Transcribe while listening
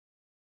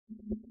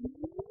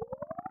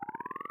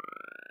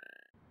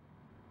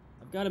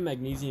I've got a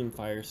magnesium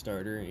fire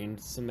starter and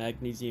some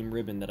magnesium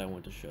ribbon that I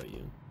want to show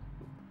you.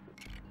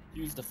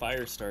 To use the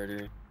fire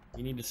starter,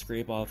 you need to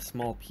scrape off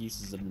small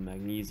pieces of the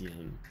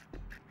magnesium.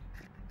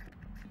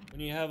 When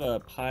you have a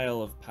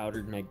pile of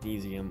powdered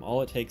magnesium,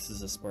 all it takes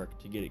is a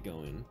spark to get it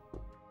going.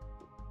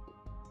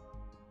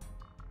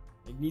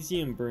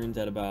 Magnesium burns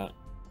at about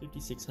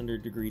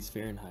 5600 degrees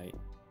Fahrenheit,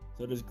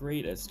 so it is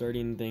great at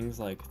starting things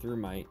like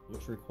thermite,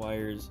 which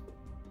requires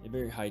a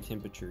very high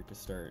temperature to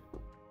start.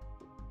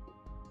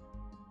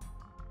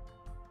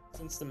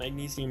 Since the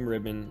magnesium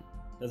ribbon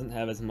doesn't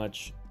have as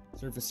much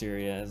surface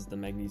area as the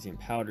magnesium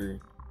powder,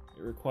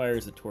 it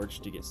requires a torch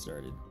to get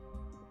started.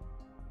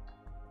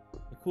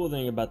 The cool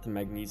thing about the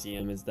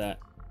magnesium is that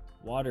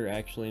water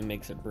actually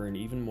makes it burn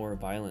even more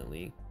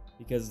violently,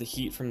 because the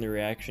heat from the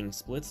reaction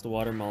splits the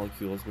water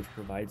molecules, which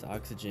provides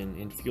oxygen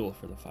and fuel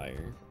for the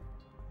fire.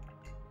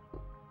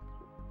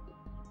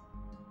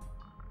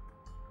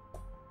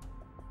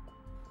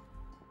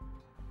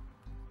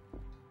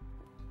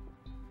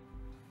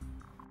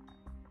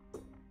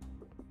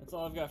 That's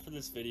all I've got for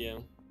this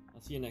video.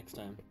 I'll see you next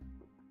time.